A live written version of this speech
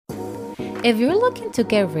If you're looking to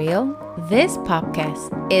get real, this podcast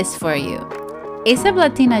is for you. ASAP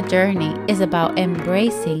Latina Journey is about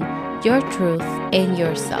embracing your truth and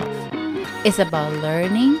yourself. It's about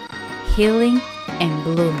learning, healing, and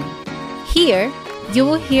blooming. Here, you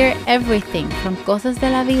will hear everything from cosas de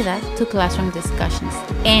la vida to classroom discussions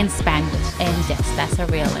and Spanglish. And yes, that's a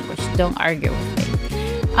real language. Don't argue with me.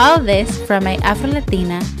 All this from a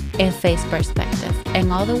Afro-Latina and face perspective. In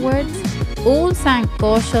other words, un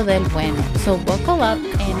sancocho del bueno. So buckle up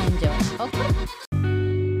and enjoy. Okay?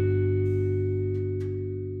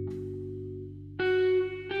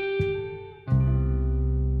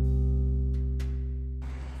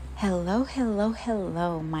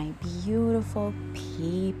 Hello, my beautiful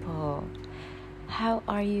people. How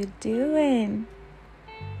are you doing?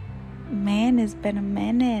 Man, it's been a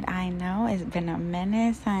minute. I know it's been a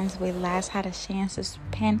minute since we last had a chance to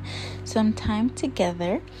spend some time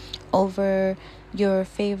together over your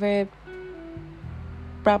favorite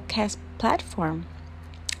broadcast platform.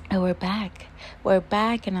 And we're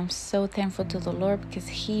back, and I'm so thankful to the Lord because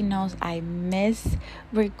He knows I miss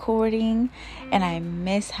recording and I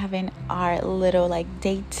miss having our little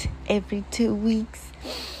date every 2 weeks.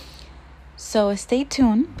 So stay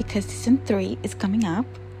tuned because season 3 is coming up,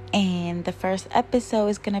 and the first episode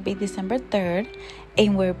is gonna be December 3rd,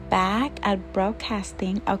 and we're back at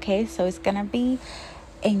broadcasting. Okay, so it's gonna be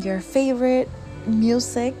in your favorite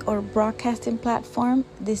music or broadcasting platform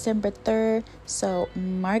December 3rd. So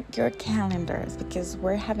mark your calendars because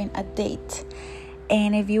we're having a date.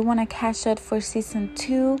 And if you want to catch up for season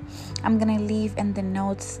 2, I'm gonna leave in the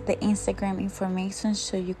notes the Instagram information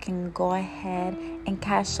so you can go ahead and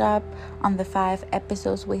catch up on the 5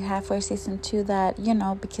 episodes we have for season 2 that,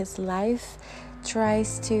 because life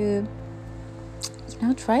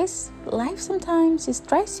sometimes just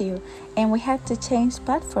tries you, and we had to change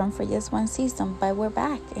platform for just one season, but we're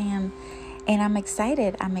back, and I'm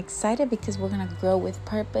excited because we're gonna grow with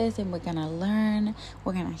purpose, and we're gonna learn,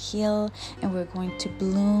 we're gonna heal, and we're going to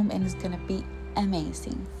bloom, and it's gonna be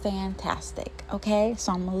amazing, fantastic. Okay,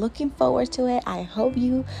 so I'm looking forward to it. I hope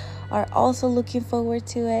you are also looking forward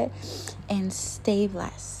to it, and stay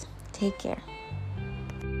blessed. Take care.